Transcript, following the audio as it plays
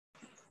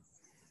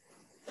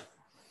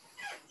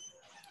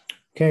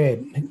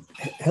Okay,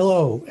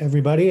 hello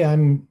everybody.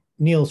 I'm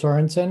Neil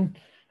Sorensen.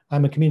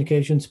 I'm a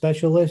communications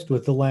specialist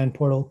with the Land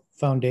Portal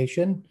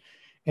Foundation,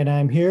 and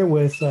I'm here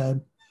with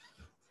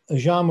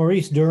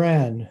Jean-Maurice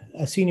Durand,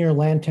 a senior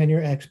land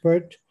tenure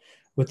expert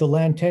with the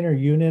land tenure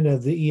unit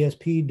of the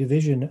ESP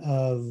division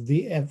of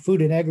the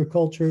Food and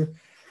Agriculture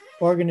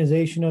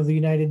Organization of the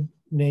United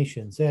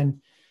Nations. And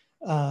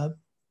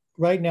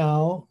right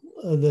now,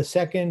 the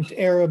second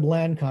Arab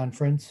Land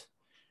Conference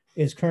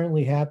is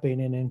currently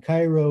happening in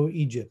Cairo,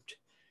 Egypt.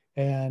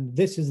 And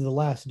this is the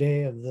last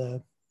day of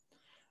the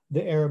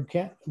Arab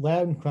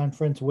Land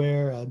Conference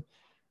where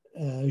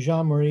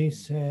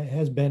Jean-Maurice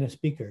has been a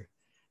speaker.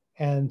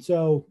 And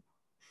so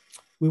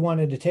we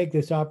wanted to take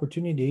this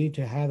opportunity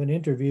to have an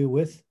interview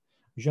with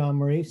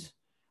Jean-Maurice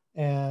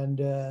and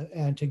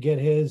to get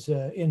his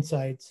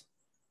insights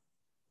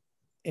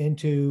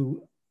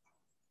into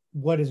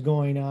what is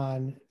going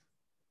on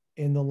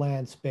in the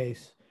land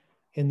space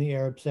in the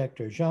Arab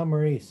sector.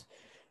 Jean-Maurice,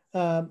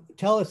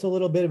 tell us a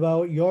little bit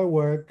about your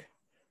work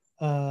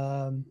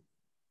on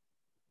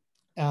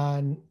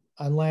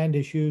land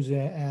issues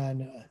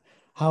and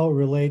how it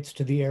relates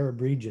to the Arab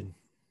region.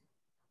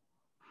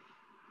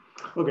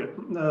 Okay,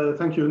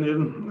 thank you,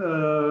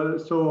 Neil.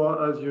 So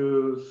as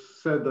you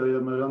said, I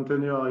am a land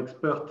tenure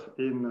expert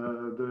in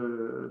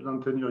the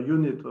land tenure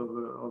unit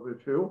of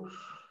FAO.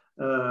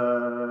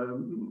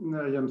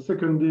 I am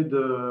seconded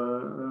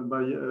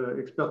by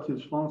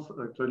Expertise France,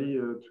 actually,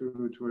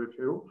 to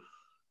FAO.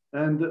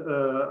 And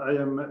I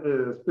am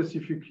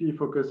specifically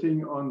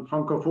focusing on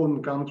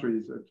Francophone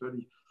countries,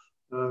 actually.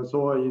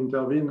 So I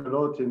intervene a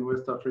lot in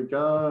West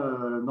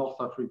Africa, North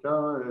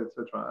Africa,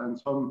 etc. And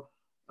some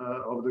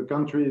of the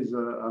countries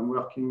I'm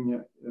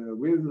working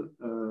with,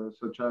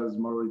 such as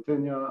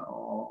Mauritania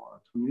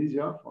or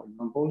Tunisia, for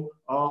example,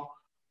 are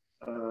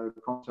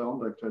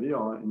concerned, actually,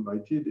 are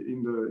invited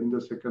in the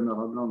second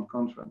Arab Land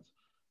Conference.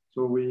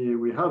 So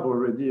we have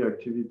already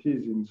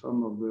activities in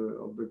some of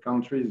the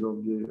countries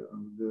of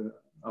the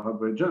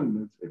Arab region,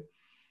 let's say.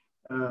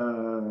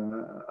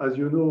 As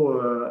you know,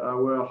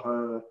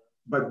 our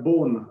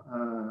backbone,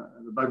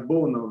 the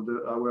backbone of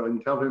our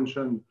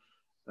intervention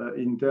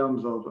in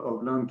terms of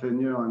land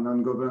tenure and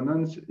land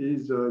governance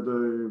is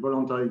the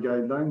voluntary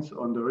guidelines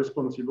on the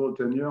responsible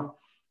tenure,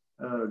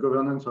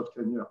 governance of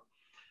tenure.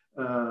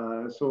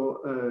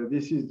 So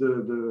this is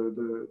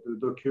the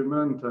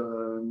document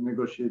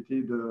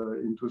negotiated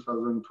in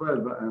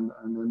 2012 and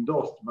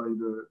endorsed by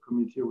the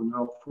Committee on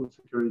World Food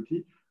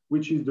Security,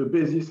 which is the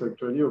basis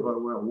actually of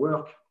our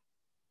work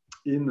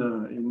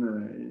throughout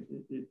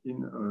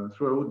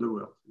the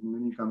world in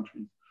many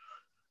countries.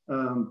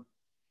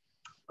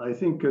 I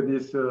think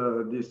this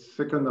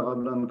second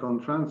Arab Land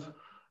Conference,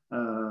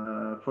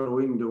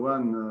 following the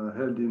one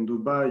held in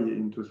Dubai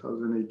in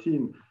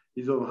 2018,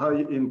 is of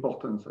high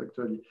importance,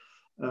 actually.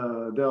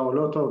 There are a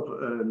lot of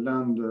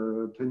land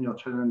tenure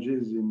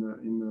challenges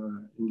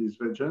in this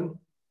region.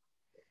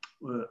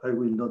 I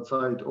will not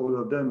cite all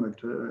of them,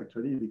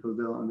 actually, because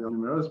they are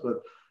numerous,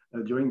 but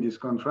during this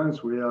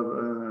conference, we have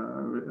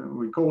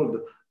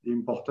recalled the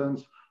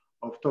importance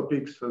of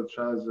topics such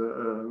as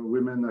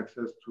women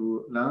access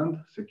to land,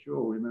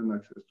 secure women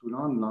access to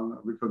land,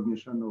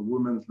 recognition of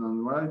women's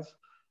land rights,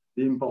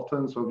 the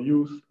importance of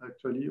youth,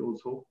 actually,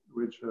 also,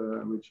 which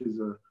is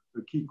a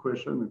key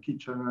question, a key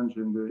challenge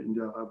in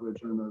the Arab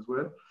region as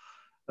well.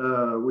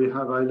 We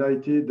have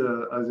highlighted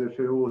as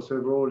FAO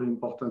several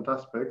important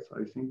aspects,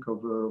 I think,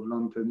 of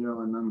land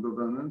tenure and land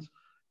governance,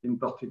 in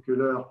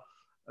particular,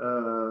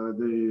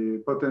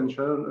 the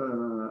potential,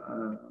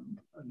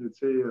 let's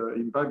say,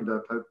 impact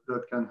that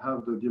can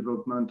have the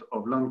development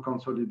of land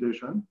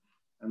consolidation.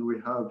 And we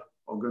have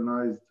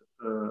organized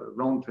a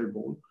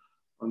roundtable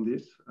on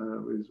this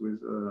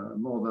with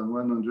more than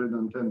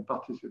 110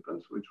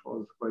 participants, which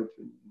was quite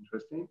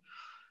interesting.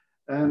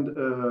 And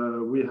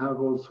we have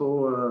also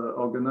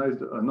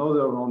organized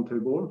another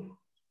roundtable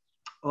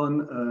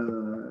on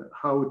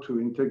how to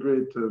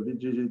integrate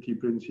VGGT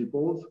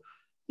principles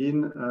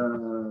in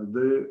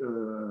the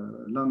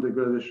land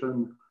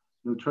degradation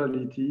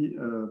neutrality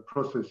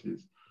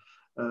processes.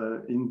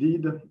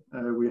 Indeed,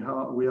 we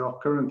are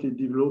currently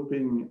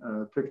developing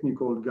a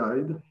technical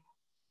guide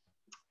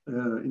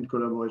in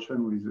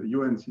collaboration with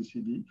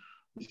UNCCD.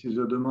 This is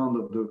a demand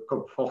of the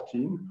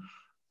COP14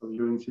 of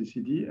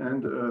UNCCD,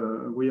 and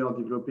we are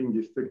developing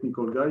this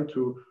technical guide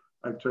to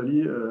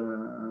actually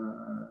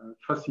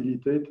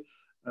facilitate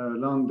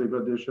land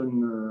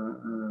degradation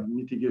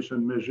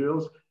mitigation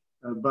measures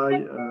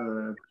by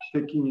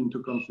taking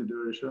into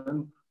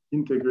consideration,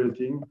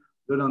 integrating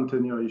the land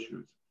tenure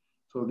issues.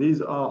 So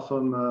these are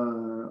some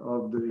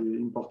of the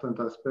important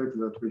aspects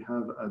that we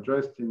have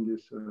addressed in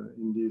this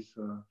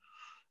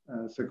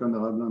second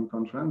Arab Land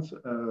Conference.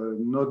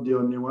 Not the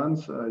only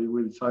ones. I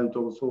will cite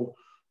also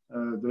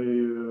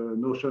the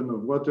notion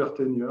of water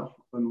tenure,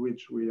 on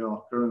which we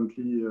are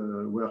currently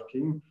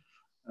working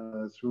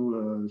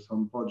through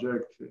some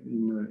projects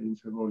in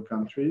several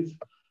countries,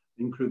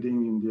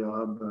 including in the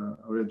Arab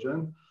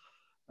region.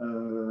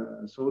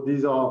 So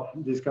these are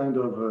these kind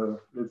of,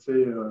 let's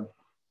say,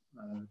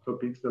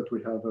 topics that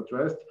we have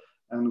addressed.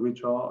 and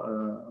which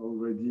are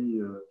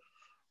already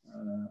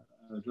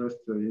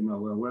addressed in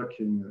our work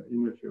in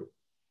FAO.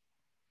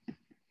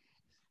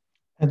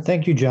 And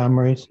thank you,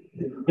 Jean-Maurice.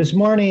 This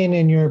morning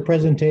in your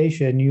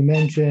presentation, you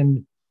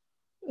mentioned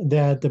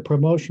that the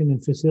promotion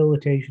and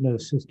facilitation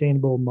of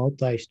sustainable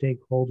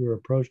multi-stakeholder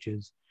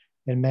approaches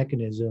and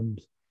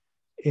mechanisms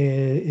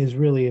is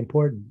really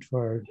important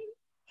for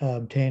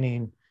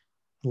obtaining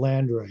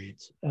land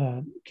rights.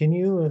 Can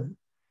you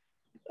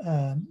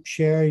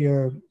share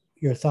your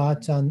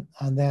thoughts on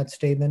that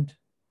statement?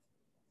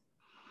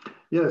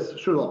 Yes,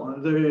 sure.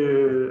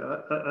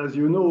 As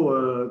you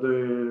know,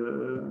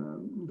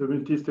 the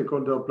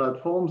multi-stakeholder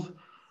platforms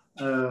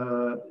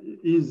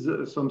is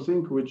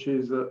something which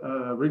is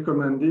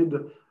recommended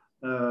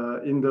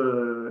in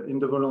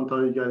the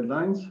voluntary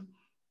guidelines.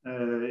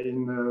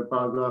 In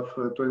paragraph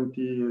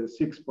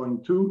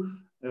 26.2,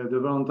 the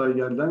voluntary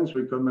guidelines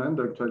recommend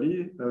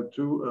actually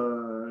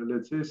to,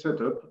 let's say, set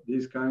up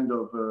this kind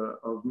of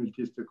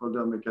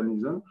multi-stakeholder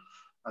mechanism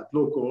at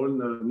local,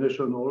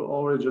 national,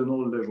 or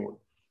regional level.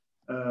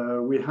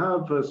 We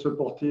have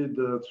supported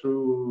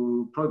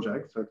through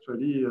projects,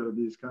 actually,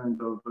 these kind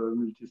of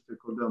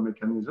multi-stakeholder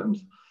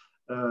mechanisms,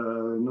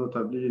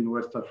 notably in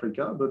West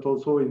Africa, but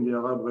also in the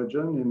Arab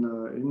region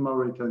in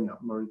Mauritania.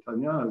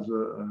 Mauritania has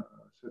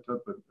set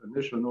up a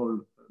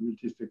national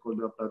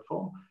multi-stakeholder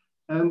platform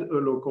and a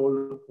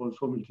local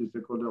also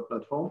multi-stakeholder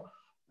platform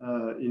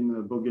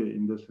in Bogué,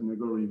 in the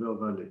Senegal River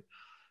Valley.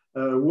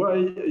 Why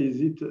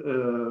is it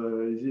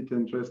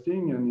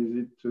interesting, and is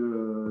it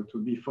to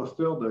be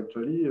fostered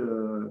actually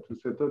to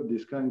set up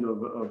this kind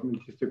of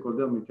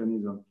multi-stakeholder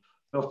mechanism?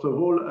 First of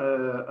all,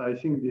 I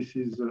think this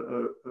is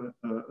a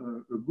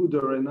good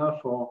arena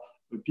for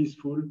a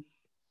peaceful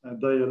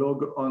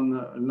dialogue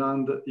on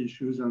land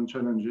issues and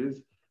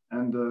challenges,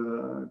 and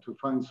to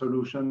find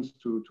solutions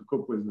to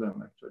cope with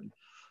them actually.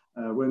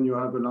 When you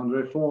have a land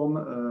reform,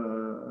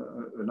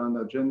 a land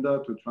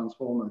agenda to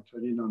transform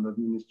actually land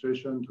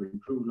administration, to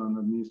improve land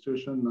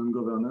administration, land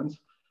governance,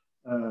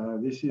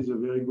 this is a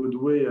very good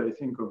way, I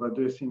think, of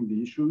addressing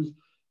the issues,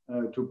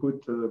 to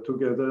put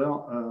together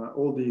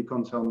all the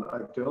concerned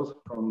actors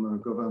from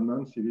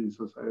government, civil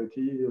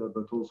society,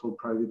 but also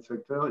private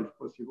sector, if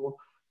possible,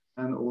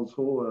 and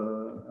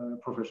also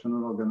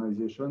professional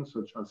organizations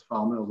such as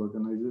farmers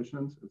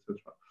organizations,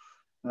 etc.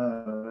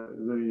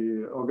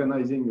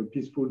 Organizing a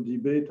peaceful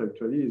debate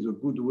actually is a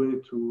good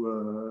way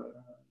to,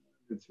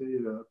 let's say,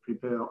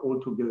 prepare all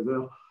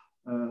together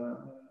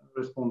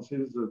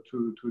responses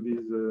to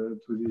these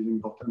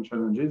important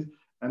challenges.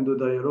 And the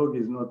dialogue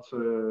is not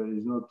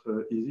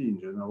easy in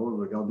general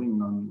regarding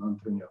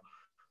non-tenure.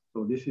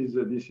 So this is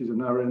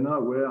an arena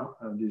where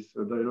this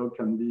dialogue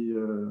can be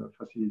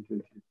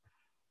facilitated.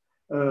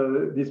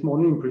 This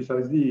morning,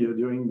 precisely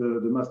during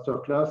the master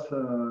class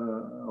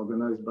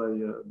organized by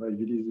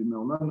Willy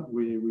Zimmerman,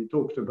 we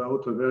talked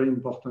about a very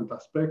important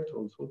aspect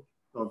also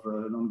of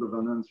land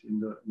governance in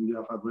the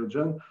Arab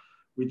region,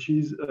 which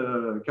is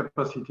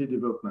capacity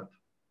development.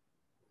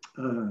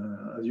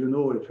 As you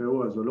know,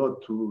 FAO has a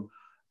lot to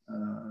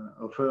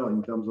offer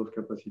in terms of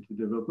capacity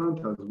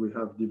development, as we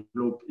have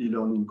developed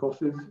e-learning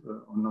courses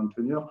on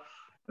non-tenure,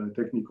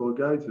 technical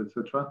guides,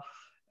 etc.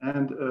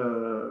 And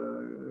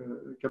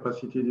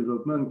capacity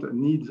development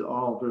needs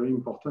are very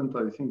important,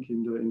 I think,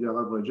 in the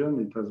Arab region.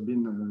 It has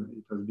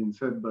been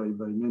said by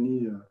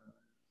many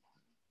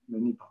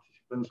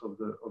participants of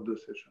the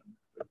session.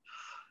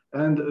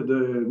 And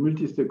the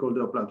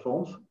multi-stakeholder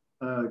platforms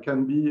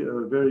can be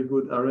a very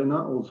good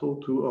arena also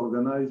to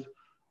organize,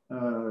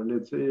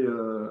 let's say,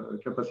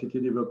 capacity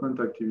development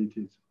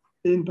activities.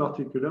 In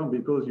particular,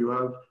 because you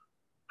have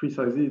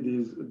precisely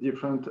these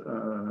different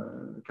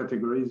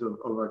categories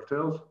of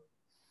actors.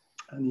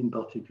 And in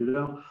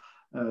particular,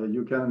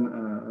 you can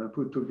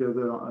put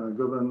together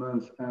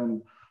governments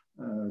and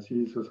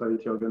civil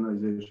society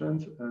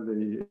organizations, and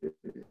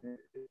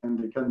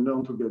they can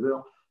learn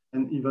together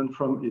and even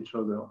from each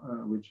other,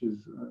 which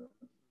is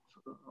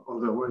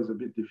otherwise a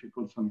bit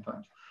difficult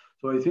sometimes.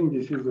 So I think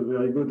this is a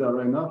very good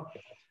arena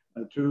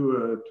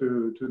to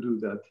do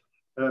that.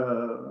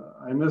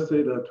 I must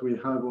say that we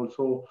have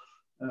also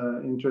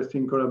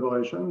interesting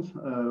collaborations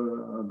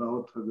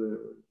about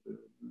the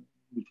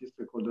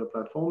multi-stakeholder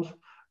platforms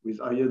with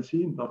ILC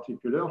in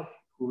particular,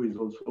 who is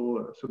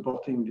also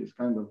supporting this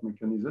kind of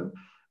mechanism.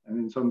 And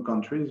in some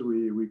countries,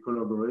 we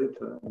collaborate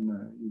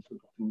in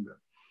supporting them.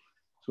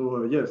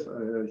 So yes,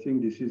 I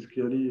think this is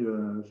clearly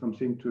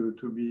something to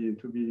be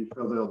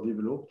further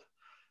developed.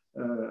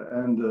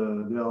 And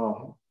they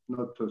are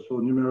not so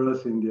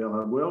numerous in the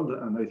Arab world,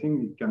 and I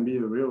think it can be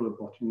a real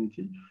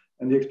opportunity.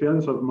 And the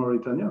experience of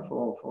Mauritania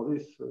for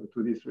this,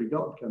 to this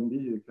regard, can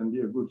be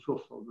a good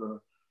source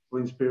of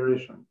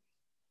inspiration.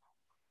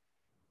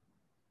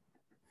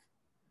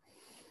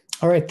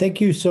 All right, thank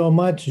you so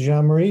much,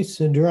 Jean-Maurice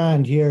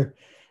Durand here.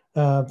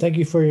 Thank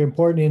you for your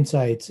important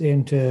insights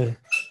into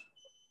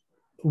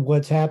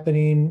what's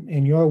happening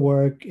in your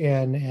work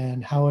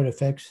and how it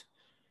affects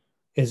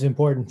is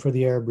important for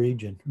the Arab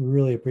region. We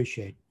really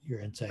appreciate your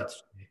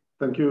insights today.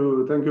 Thank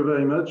you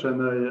very much.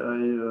 And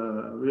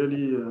I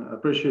really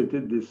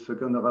appreciated this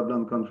second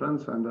Arabland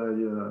conference, and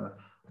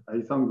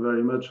I thank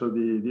very much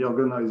the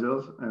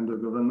organizers and the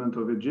government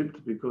of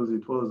Egypt, because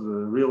it was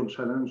a real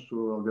challenge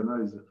to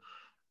organize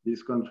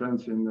this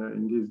conference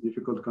in these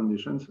difficult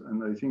conditions.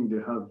 And I think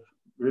they have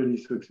really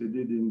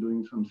succeeded in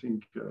doing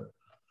something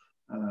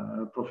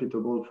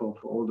profitable for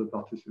all the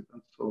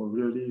participants. So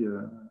really,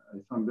 I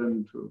thank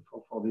them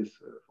for these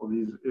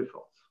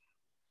efforts.